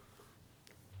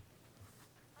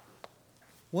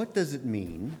What does it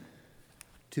mean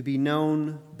to be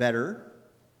known better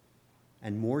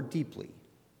and more deeply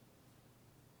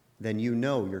than you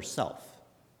know yourself?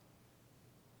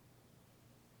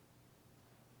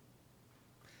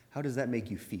 How does that make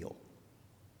you feel?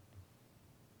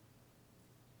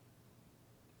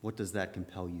 What does that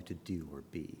compel you to do or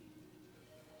be?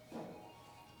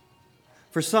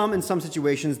 For some, in some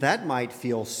situations, that might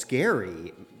feel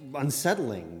scary,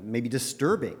 unsettling, maybe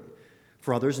disturbing.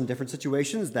 For others, in different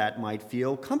situations, that might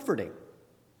feel comforting,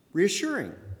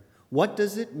 reassuring. What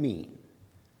does it mean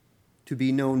to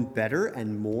be known better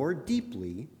and more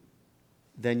deeply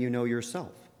than you know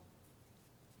yourself?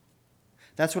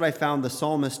 That's what I found the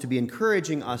psalmist to be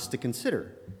encouraging us to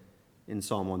consider in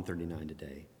Psalm 139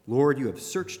 today. Lord, you have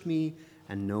searched me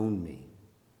and known me.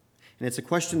 And it's a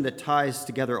question that ties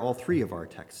together all three of our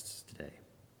texts today.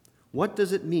 What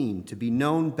does it mean to be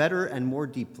known better and more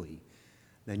deeply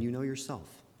than you know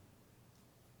yourself?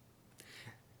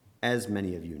 As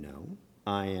many of you know,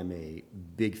 I am a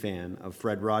big fan of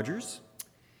Fred Rogers.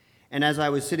 And as I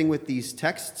was sitting with these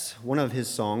texts, one of his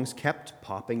songs kept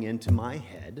popping into my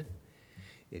head.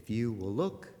 If you will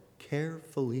look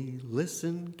carefully,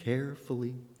 listen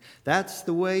carefully. That's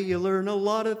the way you learn a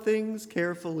lot of things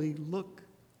carefully. Look,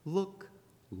 look,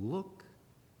 look,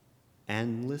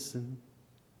 and listen.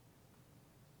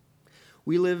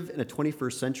 We live in a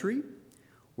 21st century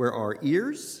where our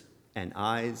ears and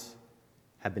eyes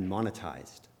have been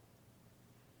monetized.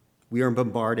 We are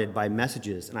bombarded by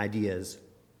messages and ideas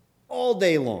all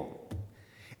day long,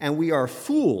 and we are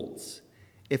fools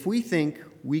if we think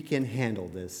we can handle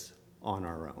this on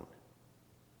our own.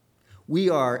 We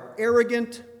are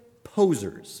arrogant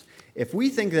posers if we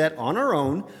think that on our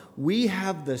own we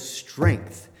have the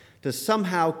strength to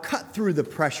somehow cut through the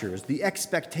pressures, the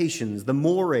expectations, the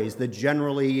mores, the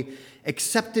generally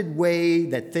accepted way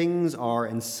that things are,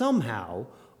 and somehow,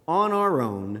 on our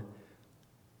own,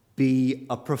 be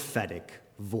a prophetic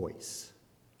voice.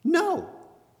 No.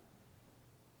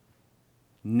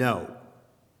 No.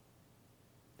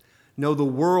 No, the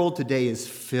world today is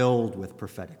filled with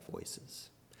prophetic voices.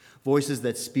 Voices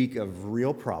that speak of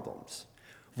real problems.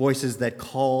 Voices that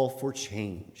call for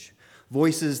change.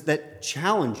 Voices that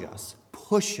challenge us,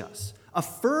 push us,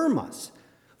 affirm us.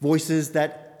 Voices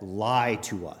that lie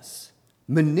to us,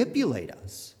 manipulate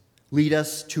us, lead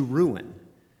us to ruin.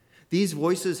 These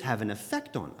voices have an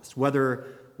effect on us, whether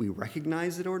we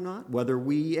recognize it or not, whether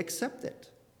we accept it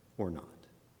or not.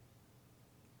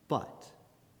 But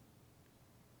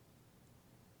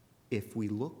if we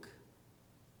look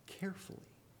carefully,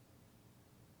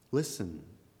 listen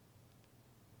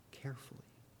carefully,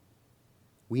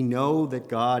 we know that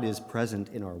God is present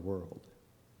in our world.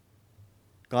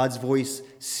 God's voice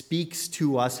speaks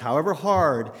to us, however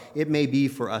hard it may be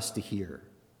for us to hear.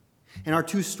 And our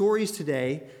two stories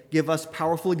today give us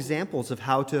powerful examples of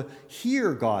how to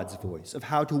hear God's voice, of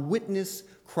how to witness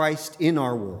Christ in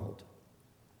our world.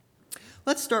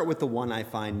 Let's start with the one I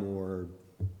find more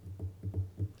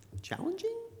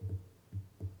challenging,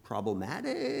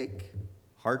 problematic,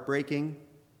 heartbreaking.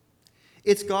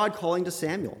 It's God calling to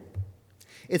Samuel.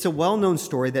 It's a well-known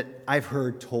story that I've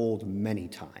heard told many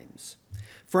times.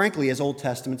 Frankly, as Old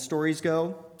Testament stories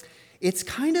go, it's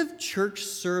kind of church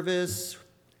service,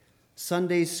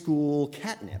 Sunday school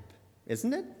catnip,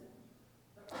 isn't it?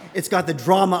 It's got the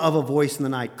drama of a voice in the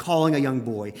night calling a young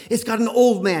boy. It's got an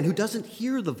old man who doesn't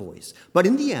hear the voice, but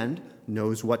in the end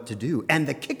knows what to do. And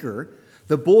the kicker,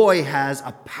 the boy has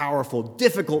a powerful,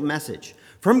 difficult message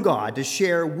from God to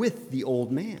share with the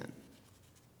old man.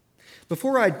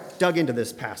 Before I dug into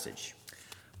this passage,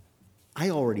 I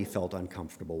already felt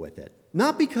uncomfortable with it.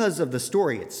 Not because of the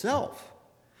story itself,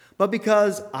 but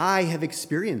because I have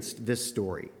experienced this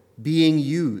story being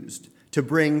used to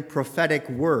bring prophetic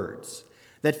words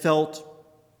that felt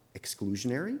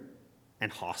exclusionary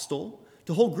and hostile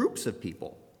to whole groups of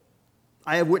people.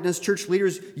 I have witnessed church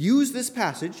leaders use this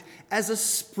passage as a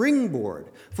springboard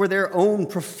for their own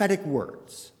prophetic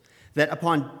words that,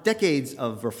 upon decades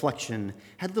of reflection,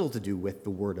 had little to do with the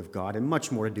Word of God and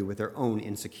much more to do with their own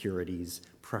insecurities,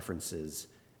 preferences,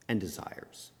 and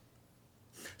desires.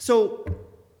 So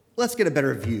let's get a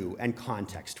better view and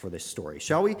context for this story,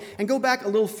 shall we? And go back a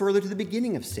little further to the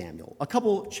beginning of Samuel. A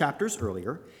couple chapters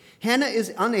earlier, Hannah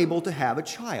is unable to have a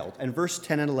child. And verse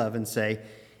 10 and 11 say,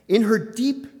 in her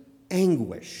deep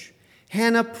anguish,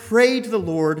 Hannah prayed to the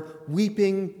Lord,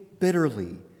 weeping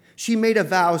bitterly. She made a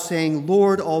vow saying,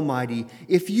 Lord Almighty,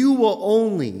 if you will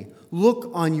only look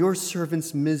on your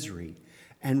servant's misery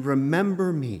and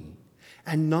remember me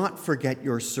and not forget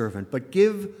your servant, but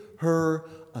give her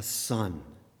a son,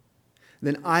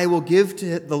 then I will give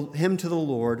him to the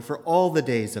Lord for all the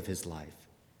days of his life.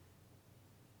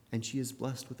 and she is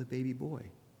blessed with a baby boy,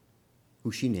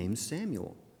 who she names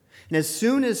Samuel. And as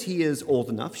soon as he is old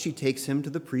enough, she takes him to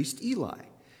the priest Eli.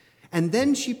 And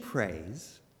then she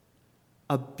prays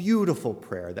a beautiful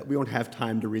prayer that we don't have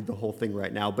time to read the whole thing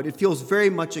right now, but it feels very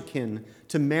much akin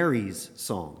to Mary's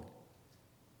song.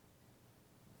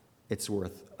 It's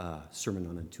worth a sermon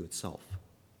unto itself.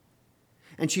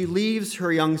 And she leaves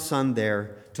her young son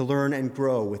there to learn and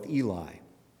grow with Eli.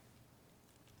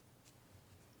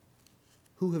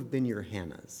 Who have been your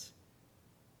Hannahs?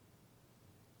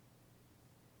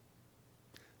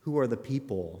 Who are the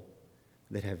people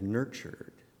that have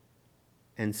nurtured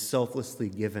and selflessly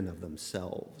given of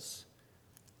themselves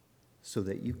so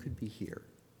that you could be here,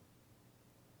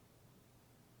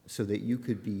 so that you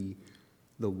could be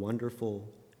the wonderful,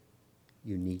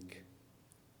 unique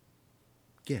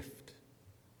gift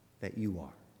that you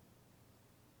are?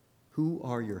 Who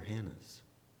are your Hannahs?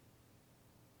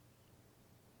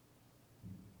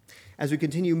 As we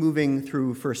continue moving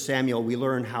through 1 Samuel, we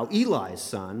learn how Eli's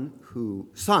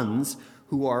sons,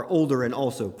 who are older and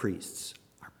also priests,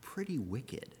 are pretty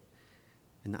wicked,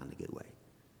 and not in a good way.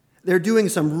 They're doing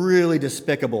some really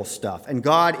despicable stuff, and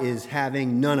God is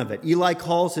having none of it. Eli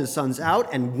calls his sons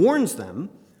out and warns them,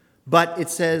 but it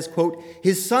says, quote,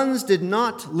 his sons did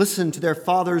not listen to their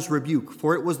father's rebuke,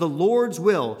 for it was the Lord's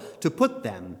will to put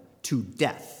them to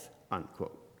death,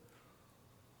 unquote.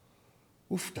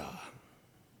 Oofda.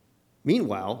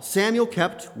 Meanwhile, Samuel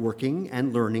kept working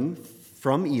and learning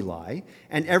from Eli,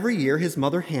 and every year his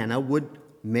mother Hannah would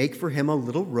make for him a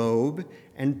little robe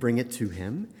and bring it to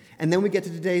him. And then we get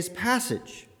to today's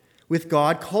passage, with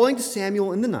God calling to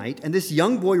Samuel in the night, and this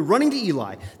young boy running to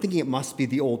Eli, thinking it must be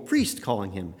the old priest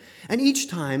calling him. And each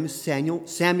time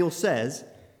Samuel says,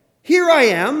 "Here I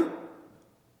am."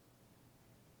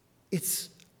 It's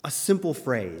a simple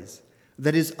phrase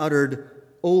that is uttered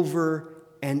over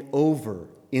and over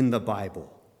in the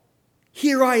Bible.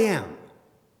 "Here I am,"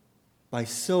 by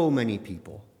so many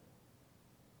people.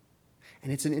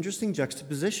 And it's an interesting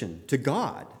juxtaposition to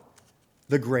God,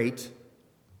 the great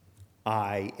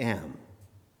I am,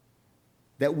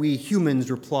 that we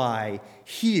humans reply,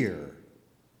 "Here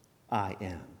I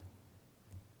am."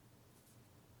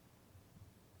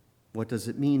 What does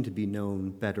it mean to be known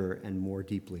better and more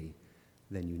deeply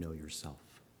than you know yourself?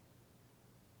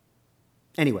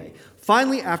 Anyway,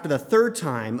 finally, after the third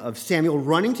time of Samuel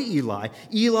running to Eli,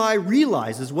 Eli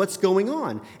realizes what's going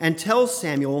on and tells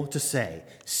Samuel to say,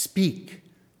 "Speak,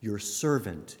 your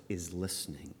servant is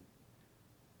listening."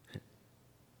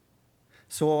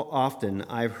 So often,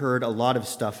 I've heard a lot of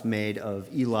stuff made of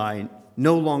Eli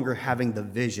no longer having the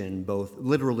vision, both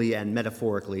literally and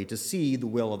metaphorically, to see the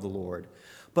will of the Lord.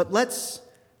 But let's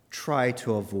try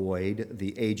to avoid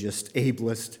the ageist,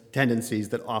 ableist tendencies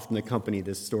that often accompany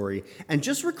this story. And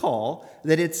just recall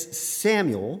that it's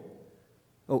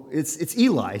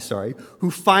Eli, who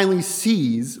finally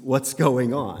sees what's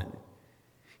going on.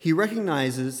 He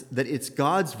recognizes that it's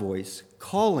God's voice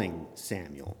calling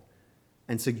Samuel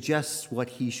and suggests what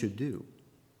he should do.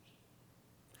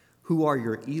 Who are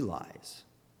your Elis?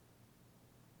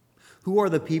 Who are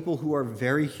the people who are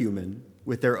very human,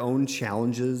 with their own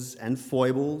challenges and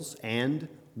foibles and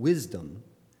wisdom,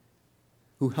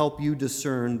 who help you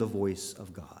discern the voice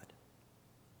of God?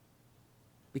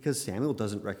 Because Samuel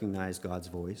doesn't recognize God's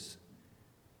voice.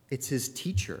 It's his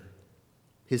teacher,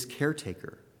 his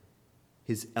caretaker,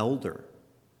 his elder,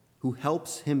 who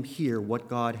helps him hear what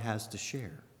God has to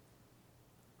share.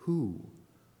 Who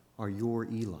are your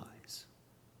Elis?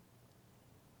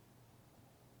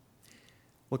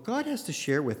 What God has to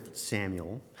share with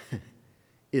Samuel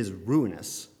is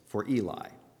ruinous for Eli.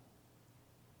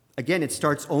 Again, it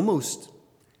starts almost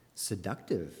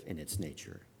seductive in its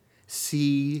nature.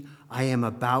 "See, I am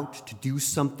about to do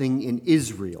something in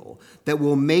Israel that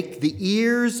will make the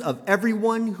ears of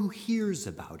everyone who hears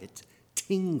about it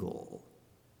tingle."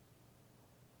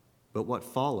 But what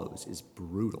follows is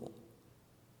brutal.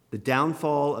 The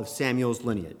downfall of Samuel's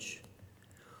lineage.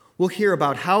 We'll hear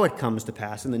about how it comes to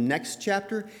pass in the next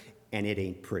chapter, and it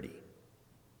ain't pretty.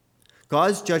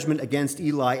 God's judgment against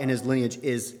Eli and his lineage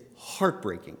is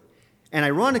heartbreaking. And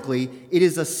ironically, it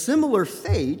is a similar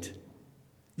fate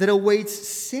that awaits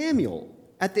Samuel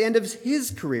at the end of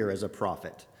his career as a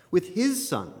prophet, with his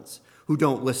sons who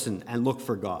don't listen and look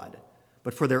for God,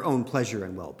 but for their own pleasure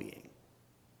and well-being.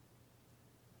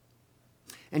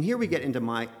 And here we get into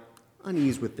my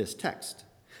unease with this text,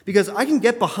 because I can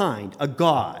get behind a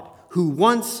God who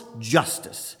wants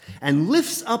justice and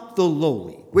lifts up the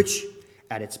lowly, which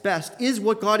at its best is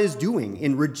what God is doing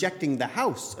in rejecting the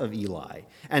house of Eli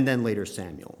and then later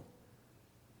Samuel.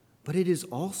 But it is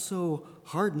also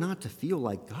hard not to feel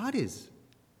like God is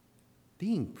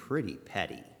being pretty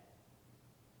petty.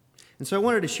 And so I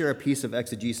wanted to share a piece of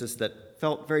exegesis that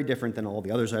felt very different than all the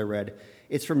others I read.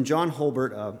 It's from John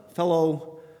Holbert, a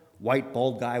fellow white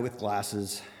bald guy with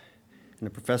glasses and a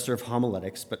professor of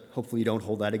homiletics, but hopefully you don't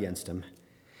hold that against him.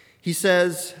 He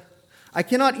says, I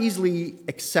cannot easily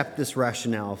accept this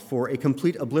rationale for a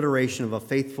complete obliteration of a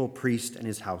faithful priest and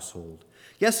his household.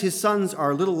 Yes, his sons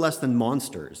are little less than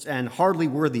monsters and hardly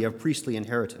worthy of priestly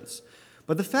inheritance.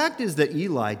 But the fact is that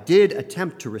Eli did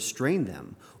attempt to restrain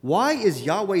them. Why is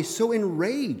Yahweh so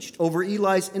enraged over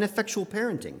Eli's ineffectual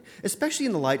parenting, especially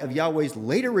in the light of Yahweh's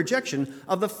later rejection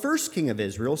of the first king of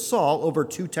Israel, Saul, over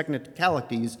two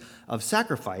technicalities of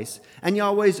sacrifice, and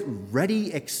Yahweh's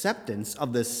ready acceptance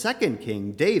of the second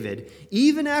king, David,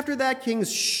 even after that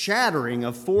king's shattering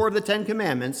of 4 of the 10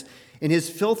 commandments in his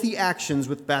filthy actions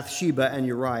with Bathsheba and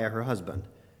Uriah, her husband?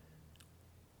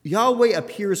 Yahweh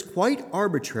appears quite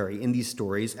arbitrary in these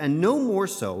stories, and no more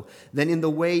so than in the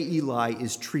way Eli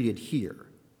is treated here.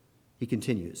 He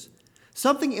continues,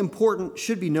 something important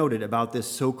should be noted about this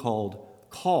so-called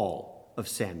call of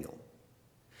Samuel.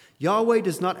 Yahweh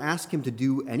does not ask him to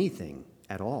do anything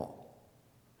at all.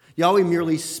 Yahweh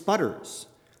merely sputters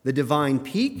the divine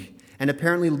peak and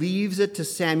apparently leaves it to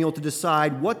Samuel to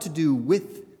decide what to do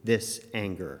with this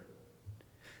anger.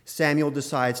 Samuel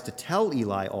decides to tell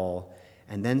Eli all,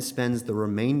 and then spends the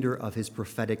remainder of his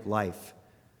prophetic life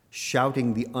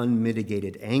shouting the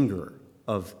unmitigated anger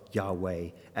of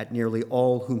Yahweh at nearly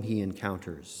all whom he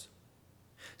encounters.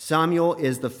 Samuel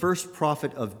is the first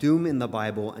prophet of doom in the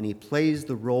Bible, and he plays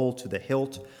the role to the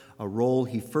hilt, a role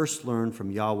he first learned from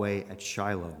Yahweh at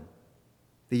Shiloh.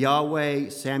 The Yahweh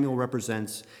Samuel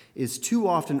represents is too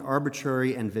often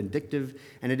arbitrary and vindictive,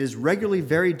 and it is regularly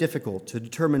very difficult to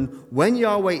determine when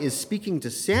Yahweh is speaking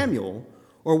to Samuel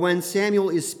or when Samuel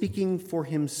is speaking for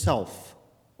himself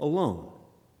alone.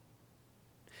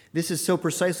 This is so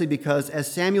precisely because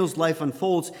as Samuel's life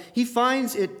unfolds, he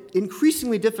finds it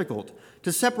increasingly difficult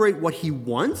to separate what he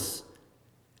wants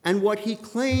and what he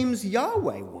claims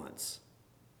Yahweh wants.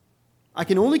 I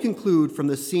can only conclude from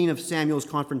the scene of Samuel's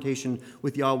confrontation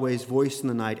with Yahweh's voice in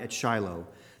the night at Shiloh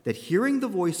that hearing the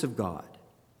voice of God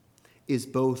is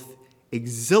both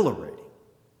exhilarating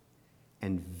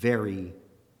and very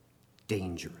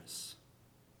dangerous.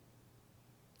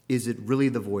 Is it really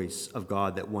the voice of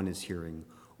God that one is hearing,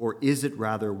 or is it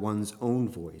rather one's own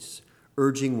voice,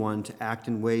 urging one to act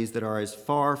in ways that are as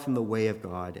far from the way of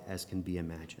God as can be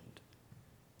imagined?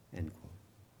 End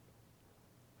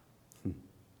quote.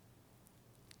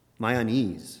 My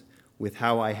unease with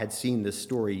how I had seen this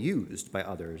story used by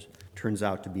others turns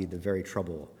out to be the very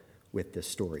trouble with this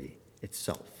story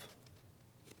itself.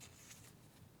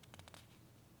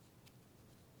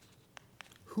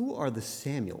 Who are the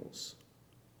Samuels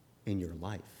in your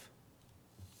life?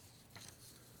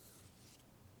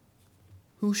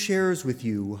 Who shares with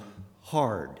you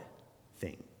hard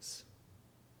things?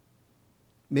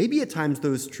 Maybe at times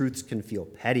those truths can feel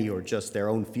petty or just their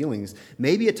own feelings.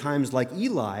 Maybe at times, like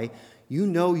Eli, you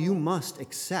know you must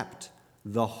accept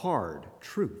the hard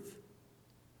truth.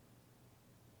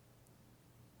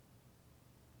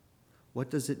 What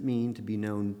does it mean to be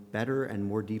known better and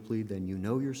more deeply than you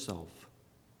know yourself?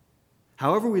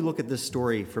 However we look at this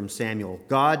story from Samuel,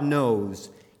 God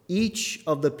knows each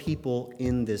of the people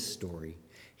in this story.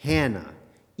 Hannah,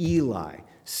 Eli,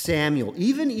 Samuel,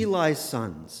 even Eli's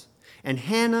sons. And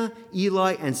Hannah,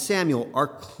 Eli, and Samuel are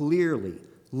clearly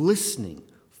listening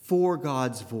for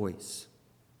God's voice.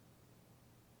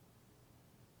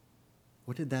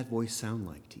 What did that voice sound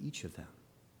like to each of them?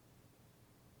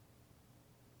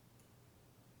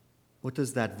 What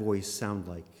does that voice sound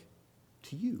like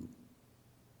to you?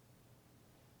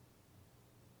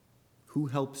 Who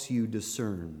helps you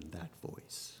discern that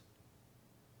voice?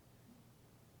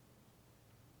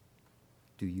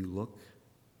 Do you look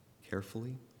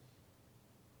carefully?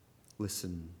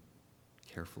 Listen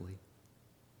carefully?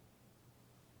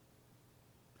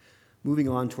 Moving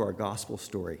on to our gospel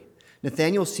story.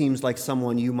 Nathanael seems like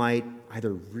someone you might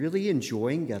either really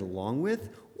enjoy and get along with,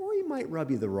 or he might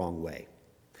rub you the wrong way.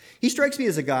 He strikes me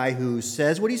as a guy who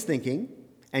says what he's thinking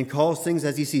and calls things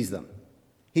as he sees them.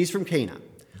 He's from Cana,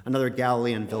 another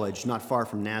Galilean village not far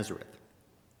from Nazareth.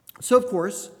 So, of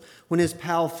course, when his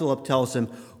pal Philip tells him,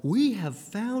 "We have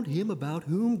found him about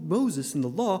whom Moses in the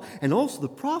law and also the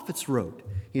prophets wrote,"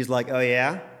 he's like, "Oh,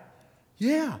 yeah?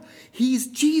 Yeah, he's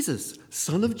Jesus,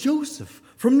 son of Joseph,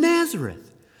 from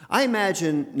Nazareth." I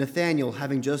imagine Nathanael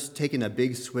having just taken a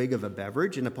big swig of a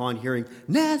beverage, and upon hearing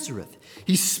Nazareth,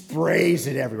 he sprays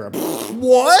it everywhere.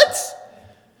 What?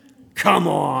 Come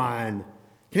on.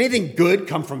 Can anything good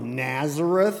come from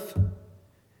Nazareth?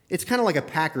 It's kind of like a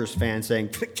Packers fan saying,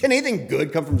 can anything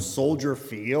good come from Soldier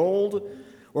Field?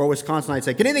 Or a Wisconsinite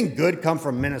say, can anything good come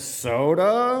from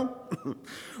Minnesota?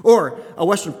 Or a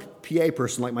Western PA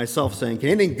person like myself saying, can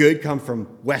anything good come from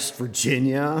West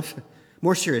Virginia?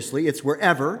 More seriously, it's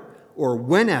wherever or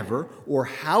whenever or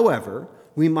however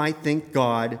we might think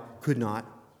God could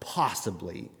not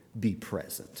possibly be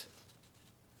present.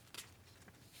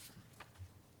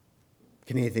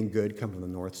 Can anything good come from the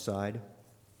north side?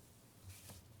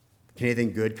 Can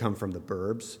anything good come from the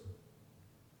burbs?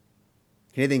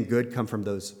 Can anything good come from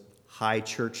those high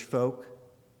church folk?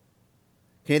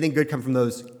 Can anything good come from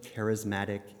those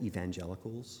charismatic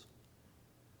evangelicals?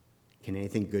 Can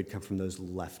anything good come from those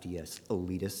leftiest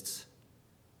elitists?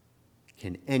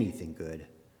 Can anything good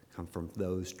come from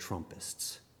those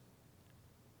Trumpists?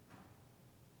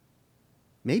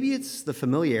 Maybe it's the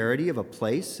familiarity of a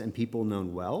place and people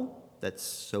known well that's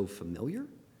so familiar,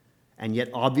 and yet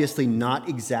obviously not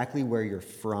exactly where you're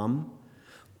from,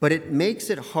 but it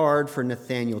makes it hard for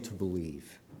Nathanael to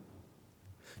believe.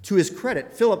 To his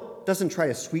credit, Philip doesn't try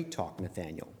to sweet-talk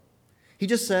Nathanael. He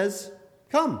just says,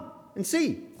 come and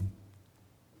see.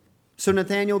 So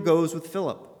Nathanael goes with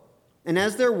Philip, and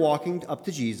as they're walking up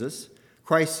to Jesus,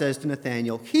 Christ says to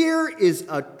Nathanael, here is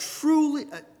truly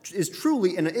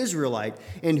an Israelite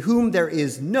in whom there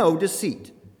is no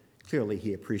deceit. Clearly,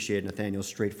 he appreciated Nathanael's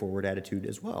straightforward attitude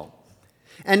as well.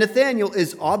 And Nathanael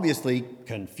is obviously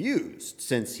confused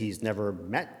since he's never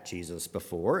met Jesus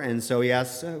before, and so he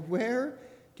asks, where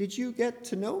did you get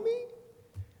to know me?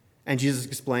 And Jesus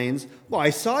explains, well, I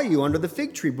saw you under the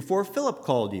fig tree before Philip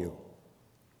called you.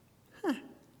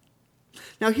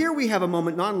 Now here we have a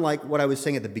moment not unlike what I was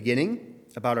saying at the beginning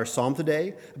about our psalm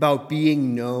today, about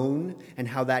being known and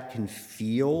how that can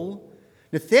feel.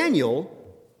 Nathanael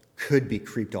could be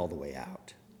creeped all the way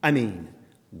out. I mean,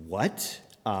 what?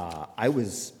 I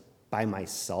was by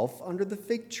myself under the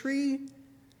fig tree?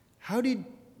 How did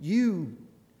you...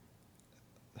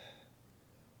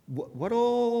 What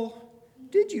all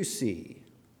did you see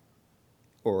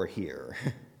or hear?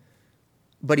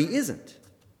 But he isn't.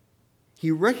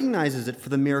 He recognizes it for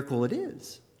the miracle it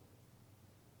is.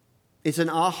 It's an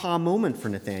aha moment for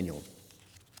Nathanael,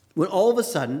 when all of a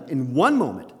sudden, in one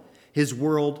moment, his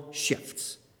world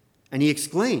shifts, and he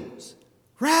exclaims,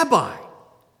 Rabbi,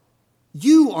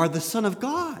 you are the Son of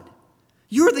God.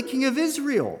 You're the King of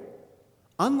Israel.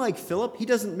 Unlike Philip, he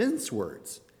doesn't mince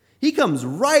words. He comes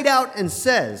right out and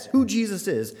says who Jesus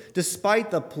is, despite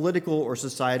the political or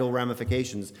societal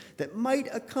ramifications that might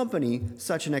accompany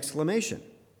such an exclamation.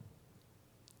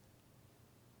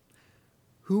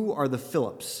 Who are the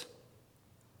Philips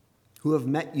who have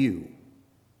met you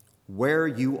where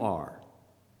you are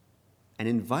and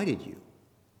invited you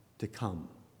to come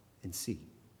and see?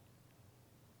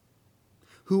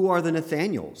 Who are the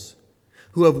Nathaniels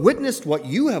who have witnessed what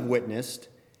you have witnessed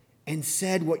and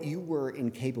said what you were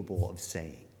incapable of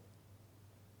saying?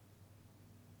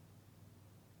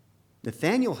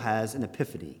 Nathanael has an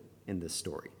epiphany in this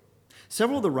story.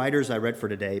 Several of the writers I read for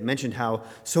today mentioned how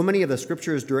so many of the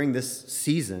scriptures during this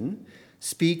season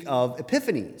speak of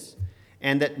epiphanies,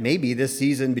 and that maybe this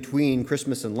season between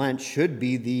Christmas and Lent should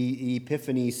be the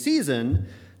Epiphany season,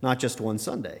 not just one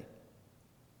Sunday.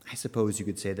 I suppose you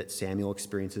could say that Samuel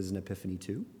experiences an epiphany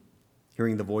too,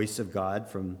 hearing the voice of God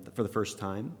for the first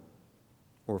time,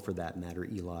 or for that matter,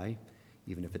 Eli,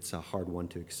 even if it's a hard one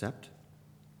to accept.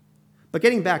 But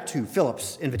getting back to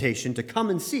Philip's invitation to come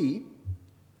and see,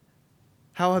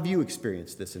 how have you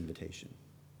experienced this invitation?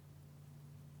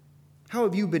 How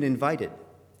have you been invited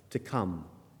to come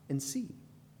and see?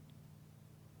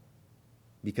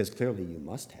 Because clearly you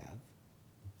must have.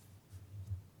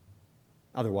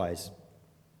 Otherwise,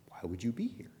 why would you be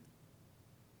here?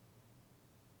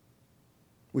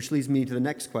 Which leads me to the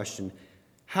next question.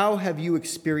 How have you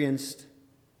experienced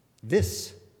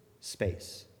this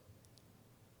space,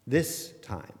 this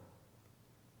time,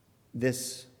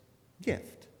 this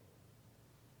gift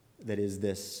that is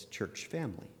this church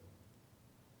family?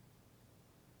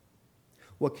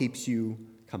 What keeps you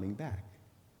coming back?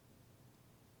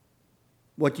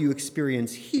 What do you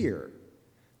experience here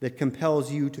that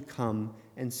compels you to come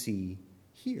and see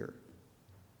here?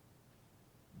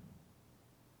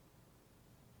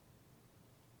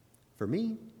 For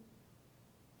me,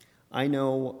 I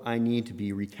know I need to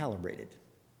be recalibrated,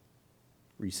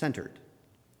 recentered.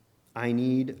 I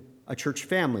need a church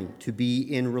family to be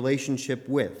in relationship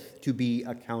with, to be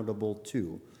accountable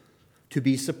to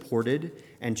be supported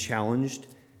and challenged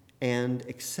and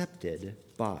accepted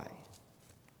by.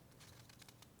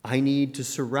 I need to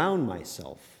surround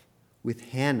myself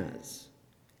with Hannahs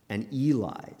and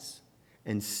Eli's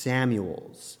and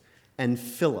Samuel's and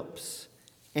Philip's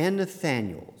and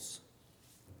Nathanael's,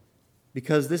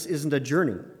 because this isn't a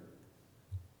journey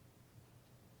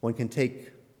one can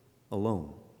take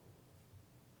alone.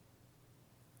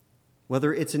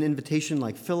 Whether it's an invitation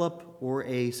like Philip or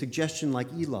a suggestion like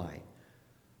Eli,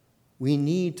 we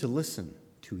need to listen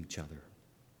to each other.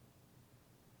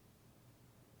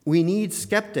 We need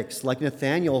skeptics like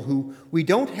Nathanael who we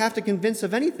don't have to convince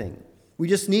of anything. We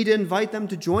just need to invite them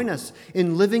to join us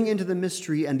in living into the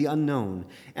mystery and the unknown.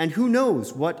 And who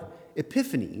knows what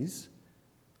epiphanies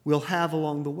we'll have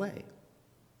along the way.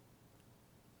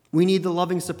 We need the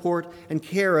loving support and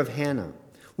care of Hannah.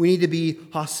 We need to be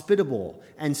hospitable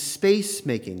and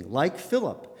space-making like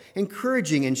Philip,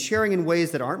 encouraging and sharing in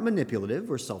ways that aren't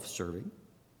manipulative or self-serving.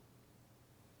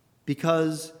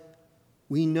 Because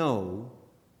we know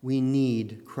we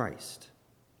need Christ.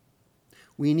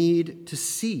 We need to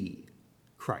see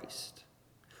Christ.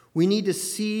 We need to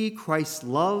see Christ's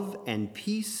love and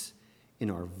peace in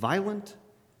our violent,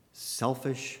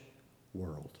 selfish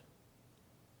world.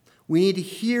 We need to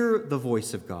hear the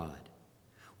voice of God.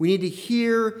 We need to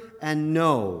hear and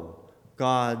know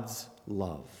God's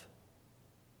love.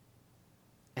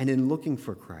 And in looking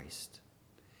for Christ,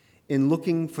 in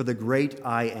looking for the great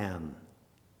I am,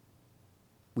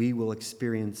 we will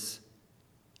experience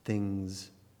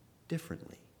things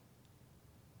differently.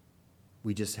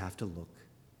 We just have to look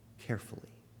carefully.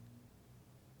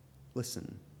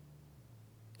 Listen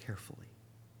carefully.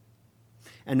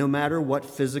 And no matter what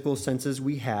physical senses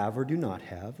we have or do not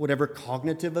have, whatever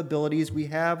cognitive abilities we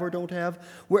have or don't have,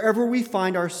 wherever we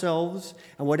find ourselves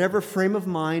and whatever frame of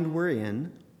mind we're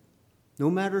in, no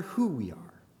matter who we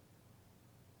are,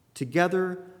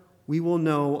 together we will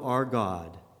know our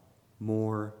God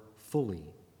more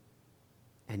fully.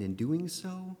 And in doing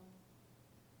so,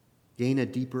 gain a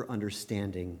deeper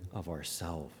understanding of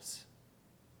ourselves,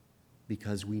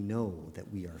 because we know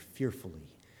that we are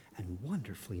fearfully and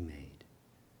wonderfully made.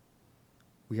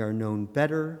 We are known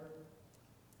better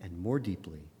and more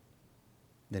deeply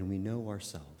than we know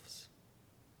ourselves.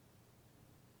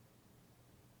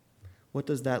 What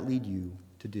does that lead you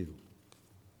to do?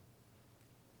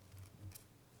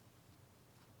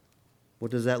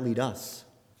 What does that lead us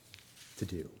to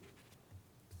do?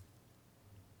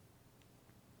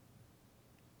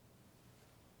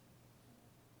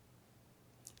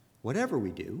 Whatever we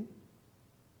do,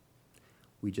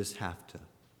 we just have to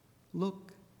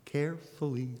look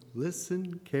carefully,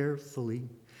 listen carefully.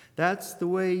 That's the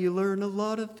way you learn a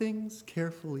lot of things.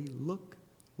 Carefully look,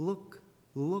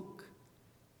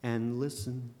 and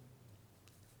listen.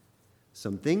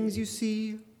 Some things you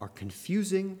see are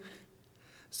confusing.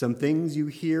 Some things you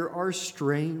hear are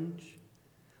strange.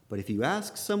 But if you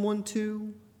ask someone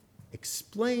to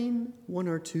explain one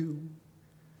or two,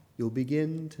 you'll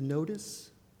begin to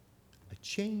notice a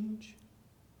change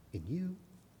in you.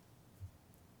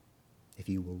 If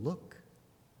you will look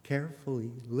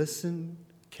carefully, listen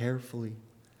carefully,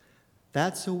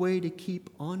 that's a way to keep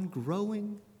on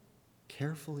growing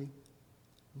carefully.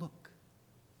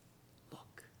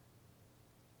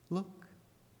 Look,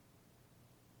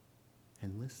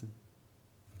 and listen.